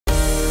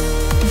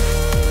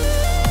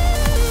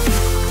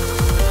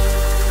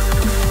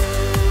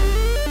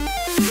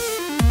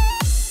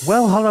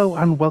Well, hello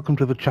and welcome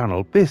to the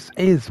channel. This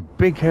is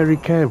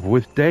BigHairyKev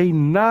with day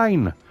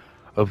 9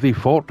 of the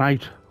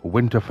Fortnite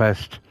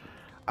Winterfest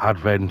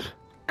Advent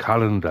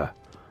Calendar.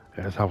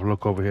 Let's have a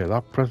look over here.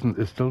 That present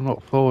is still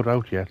not thawed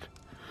out yet,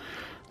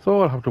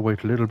 so I'll have to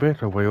wait a little bit.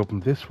 Have I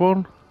opened this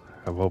one?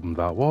 I've opened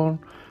that one.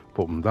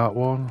 Opened that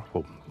one.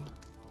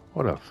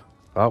 What else?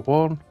 That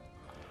one.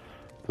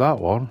 That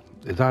one.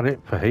 Is that it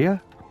for here?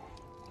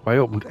 Have I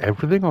opened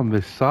everything on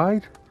this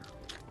side?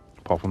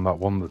 Apart from that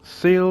one that's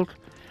sealed.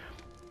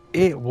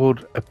 It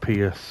would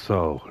appear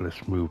so.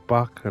 Let's move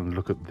back and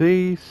look at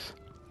these.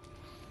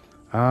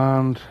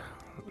 And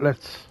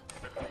let's...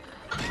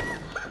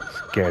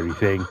 Scary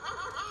thing.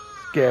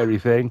 Scary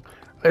thing.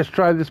 Let's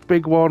try this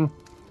big one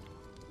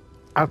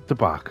at the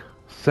back.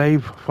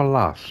 Save for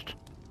last.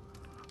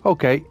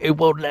 Okay, it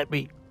won't let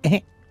me.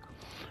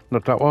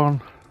 Not that one.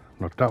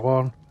 Not that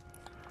one.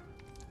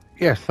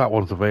 Yes, that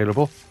one's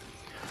available.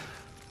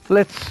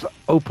 Let's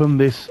open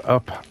this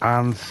up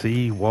and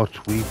see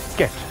what we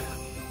get.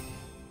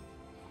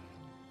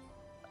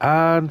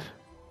 And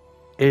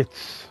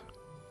it's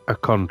a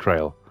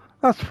contrail.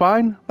 That's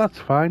fine, that's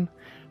fine.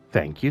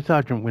 Thank you,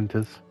 Sergeant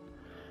Winters.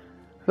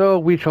 So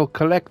we shall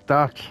collect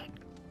that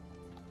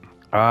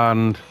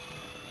and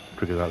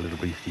trigger that little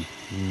beastie.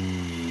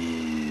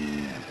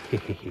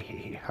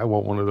 I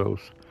want one of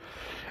those.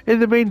 In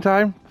the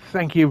meantime,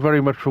 thank you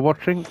very much for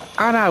watching,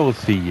 and I will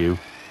see you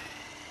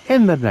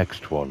in the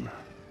next one.